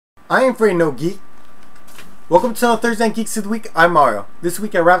I ain't afraid no geek. Welcome to another Thursday Geeks of the Week. I'm Mario. This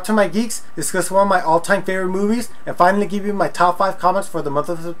week I wrapped up my geeks, discuss one of my all-time favorite movies, and finally give you my top 5 comics for the month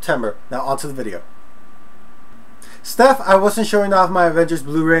of September. Now on to the video. Steph, I wasn't showing off my Avengers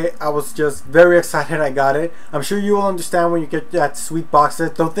Blu-ray. I was just very excited I got it. I'm sure you will understand when you get that sweet box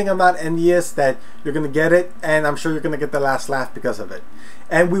set. Don't think I'm not envious that you're going to get it, and I'm sure you're going to get the last laugh because of it.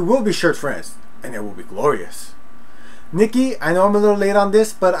 And we will be shirt friends, and it will be glorious. Nikki, I know I'm a little late on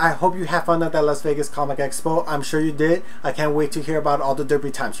this, but I hope you had fun at that Las Vegas Comic Expo. I'm sure you did. I can't wait to hear about all the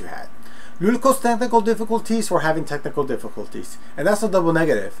derpy times you had. Luluco's technical difficulties, we're having technical difficulties. And that's a double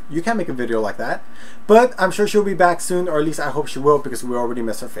negative. You can't make a video like that. But I'm sure she'll be back soon, or at least I hope she will, because we already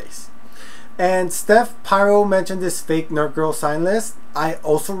miss her face. And Steph Pyro mentioned this fake nerd girl sign list. I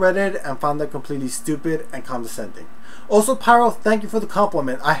also read it and found it completely stupid and condescending. Also, Pyro, thank you for the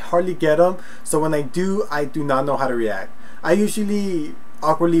compliment. I hardly get them, so when I do not know how to react. I usually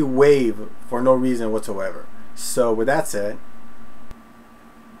awkwardly wave for no reason whatsoever. So with that said,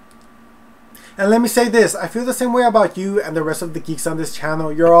 and let me say this, I feel the same way about you and the rest of the geeks on this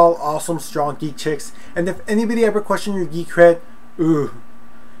channel. You're all awesome, strong geek chicks, and if anybody ever questioned your geek cred,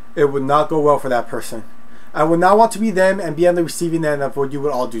 it would not go well for that person. I would not want to be them and be on the receiving end of what you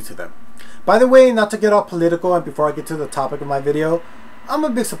would all do to them. By the way, not to get all political and before I get to the topic of my video, I'm a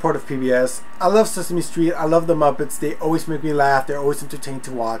big supporter of PBS. I love Sesame Street, I love the Muppets, they always make me laugh, they're always entertaining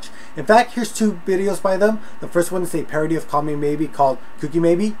to watch. In fact, here's 2 videos by them. The first one is a parody of Call Me Maybe called Cookie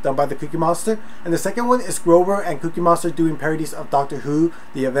Maybe, done by the Cookie Monster. And the second one is Grover and Cookie Monster doing parodies of Doctor Who,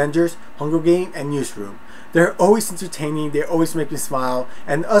 The Avengers, Hunger Game, and Newsroom. They're always entertaining, they always make me smile,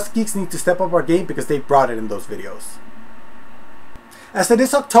 and us geeks need to step up our game because they brought it in those videos. As it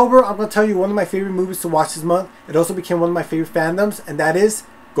is October, I'm going to tell you one of my favorite movies to watch this month. It also became one of my favorite fandoms, and that is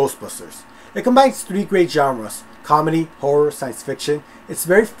Ghostbusters. It combines 3 great genres: comedy, horror, science fiction. It's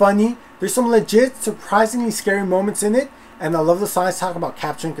very funny, there's some legit, surprisingly scary moments in it, and I love the science talk about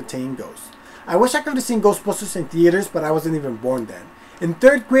capturing and containing ghosts. I wish I could have seen Ghostbusters in theaters, but I wasn't even born then. In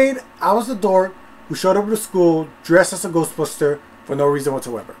 3rd grade, I was the dork who showed up to school dressed as a Ghostbuster for no reason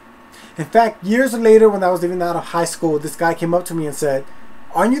whatsoever. In fact, years later when I was leaving out of high school, this guy came up to me and said,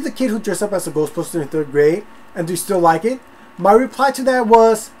 "Aren't you the kid who dressed up as a Ghostbuster in 3rd grade? And do you still like it?" My reply to that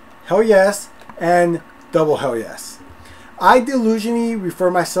was, hell yes, and double hell yes. I delusionally refer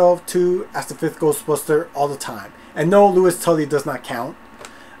myself to as the 5th Ghostbuster all the time. And no, Louis Tully does not count.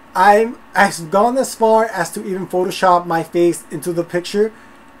 I've gone as far as to even Photoshop my face into the picture,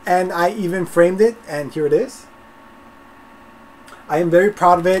 and I even framed it, and here it is. I am very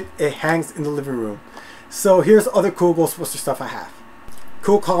proud of it. It hangs in the living room. So here's other cool Ghostbuster stuff I have.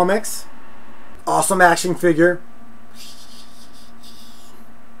 Cool comics. Awesome action figure.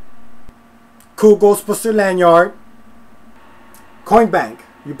 Cool Ghostbuster lanyard. Coin bank.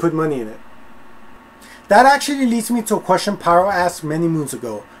 You put money in it. That actually leads me to a question Pyro asked many moons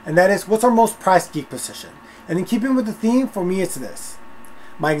ago. And that is, what's our most prized geek possession? And in keeping with the theme, for me it's this.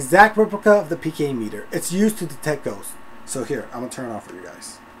 My exact replica of the PK meter. It's used to detect ghosts. So here, I'm going to turn it off for you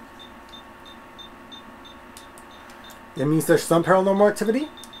guys. That means there's some paranormal activity.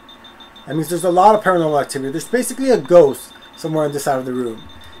 That means there's a lot of paranormal activity. There's basically a ghost somewhere on this side of the room.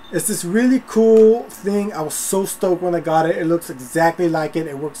 It's this really cool thing. I was so stoked when I got it. It looks exactly like it.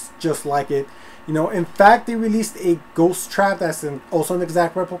 It works just like it. You know, in fact, they released a ghost trap that's also an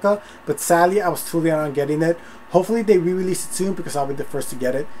exact replica. But sadly, I was too late on getting it. Hopefully, they re-release it soon because I'll be the first to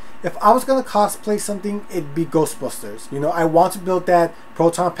get it. If I was going to cosplay something, it'd be Ghostbusters. You know, I want to build that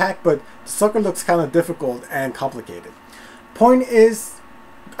proton pack, but the sucker looks kind of difficult and complicated. Point is,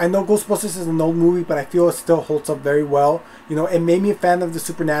 I know Ghostbusters is an old movie, but I feel it still holds up very well. You know, it made me a fan of the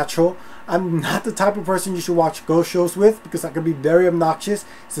supernatural. I'm not the type of person you should watch ghost shows with because I can be very obnoxious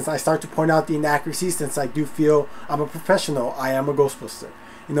since I start to point out the inaccuracies, since I do feel I'm a professional. I am a Ghostbuster.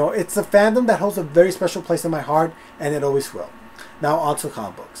 You know, it's a fandom that holds a very special place in my heart, and it always will. Now on to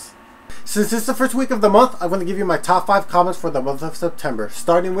comic books. Since this is the first week of the month, I'm going to give you my top 5 comics for the month of September,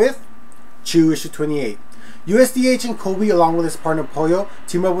 starting with Chew issue 28. USD agent Kobe along with his partner Pollo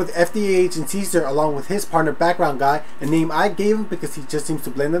team up with FDA agent Caesar along with his partner Background Guy, a name I gave him because he just seems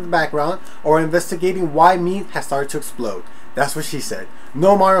to blend in the background, or investigating why meat has started to explode. That's what she said.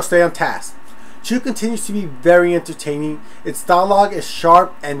 No, Mario, stay on task. Chew continues to be very entertaining. Its dialogue is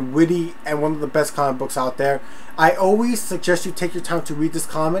sharp and witty and one of the best comic books out there. I always suggest you take your time to read this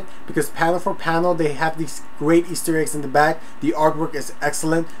comic because panel for panel they have these great Easter eggs in the back. The artwork is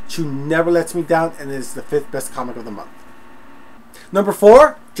excellent. Chew never lets me down and it is the 5th best comic of the month. Number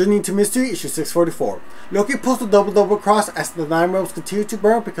 4, Journey into Mystery, issue 644. Loki pulls the double cross as the 9 realms continue to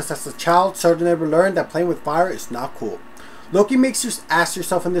burn because as a child, Sheldon never learned that playing with fire is not cool. Loki makes you ask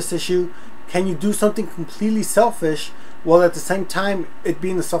yourself in this issue, can you do something completely selfish while at the same time it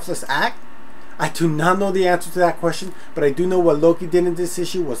being a selfless act? I do not know the answer to that question, but I do know what Loki did in this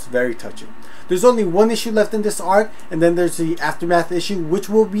issue was very touching. There's only one issue left in this arc, and then there's the Aftermath issue, which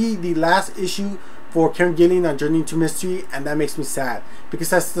will be the last issue for Kieran Gillen on Journey into Mystery, and that makes me sad, because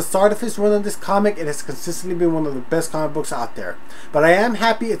that's the start of his run on this comic. It has consistently been one of the best comic books out there. But I am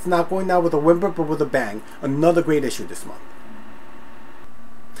happy it's not going out with a whimper, but with a bang. Another great issue this month.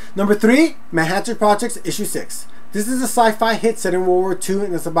 Number 3, Manhattan Projects, issue 6. This is a sci-fi hit set in World War II,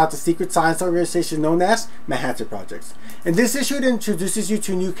 and it's about the secret science organization known as Manhattan Projects. In this issue, it introduces you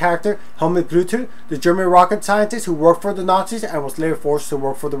to a new character, Helmut Grutter, the German rocket scientist who worked for the Nazis and was later forced to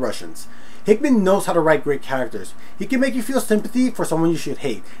work for the Russians. Hickman knows how to write great characters. He can make you feel sympathy for someone you should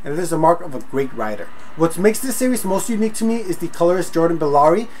hate, and that is a mark of a great writer. What makes this series most unique to me is the colorist Jordan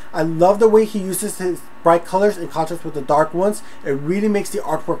Bellari. I love the way he uses his bright colors in contrast with the dark ones. It really makes the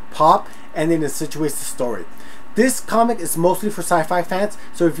artwork pop, and it accentuates the story. This comic is mostly for sci-fi fans,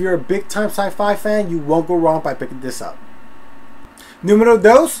 so if you're a big time sci-fi fan, you won't go wrong by picking this up. Numero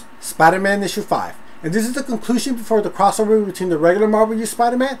 2, Spider-Man issue 5. And this is the conclusion before the crossover between the regular Marvel U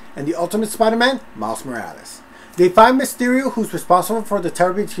Spider-Man and the Ultimate Spider-Man, Miles Morales. They find Mysterio, who's responsible for the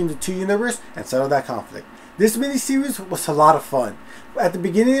terror between the two universes, and settle that conflict. This miniseries was a lot of fun. At the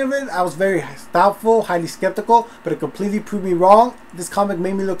beginning of it, I was very doubtful, highly skeptical, but it completely proved me wrong. This comic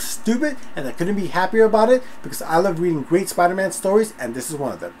made me look stupid, and I couldn't be happier about it because I love reading great Spider-Man stories, and this is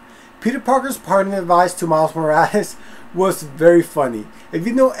one of them. Peter Parker's parting advice to Miles Morales was very funny. If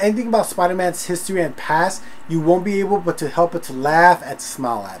you know anything about Spider-Man's history and past, you won't be able but to help but to laugh and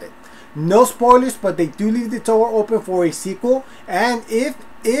smile at it. No spoilers, but they do leave the door open for a sequel, and if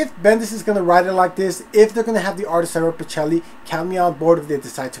Bendis is going to write it like this, if they're going to have the artist Sarah Pichelli, count me on board if they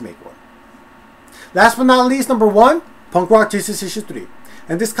decide to make one. Last but not least, number 1, Punk Rock Jesus issue 3.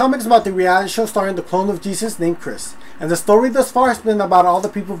 And this comic is about the reality show starring the clone of Jesus named Chris. And the story thus far has been about all the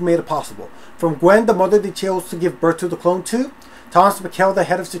people who've made it possible. From Gwen, the mother they chose to give birth to the clone to, Thomas McHale, the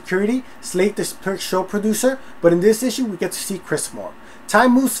head of security, Slate, the show producer, but in this issue we get to see Chris more.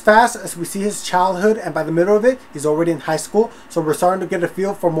 Time moves fast as we see his childhood, and by the middle of it, he's already in high school, so we're starting to get a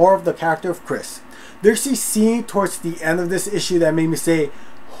feel for more of the character of Chris. There's a scene towards the end of this issue that made me say,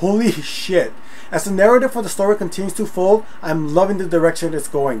 holy shit. As the narrative for the story continues to fold, I'm loving the direction it's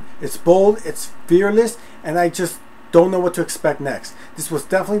going. It's bold, it's fearless, and I just don't know what to expect next. This was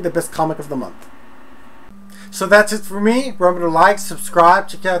definitely the best comic of the month. So that's it for me. Remember to like, subscribe,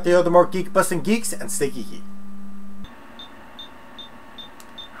 check out the other more geek busting geeks, and stay geeky.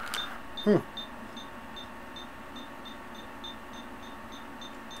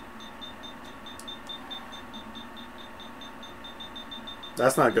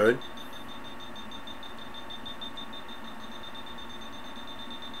 That's not good.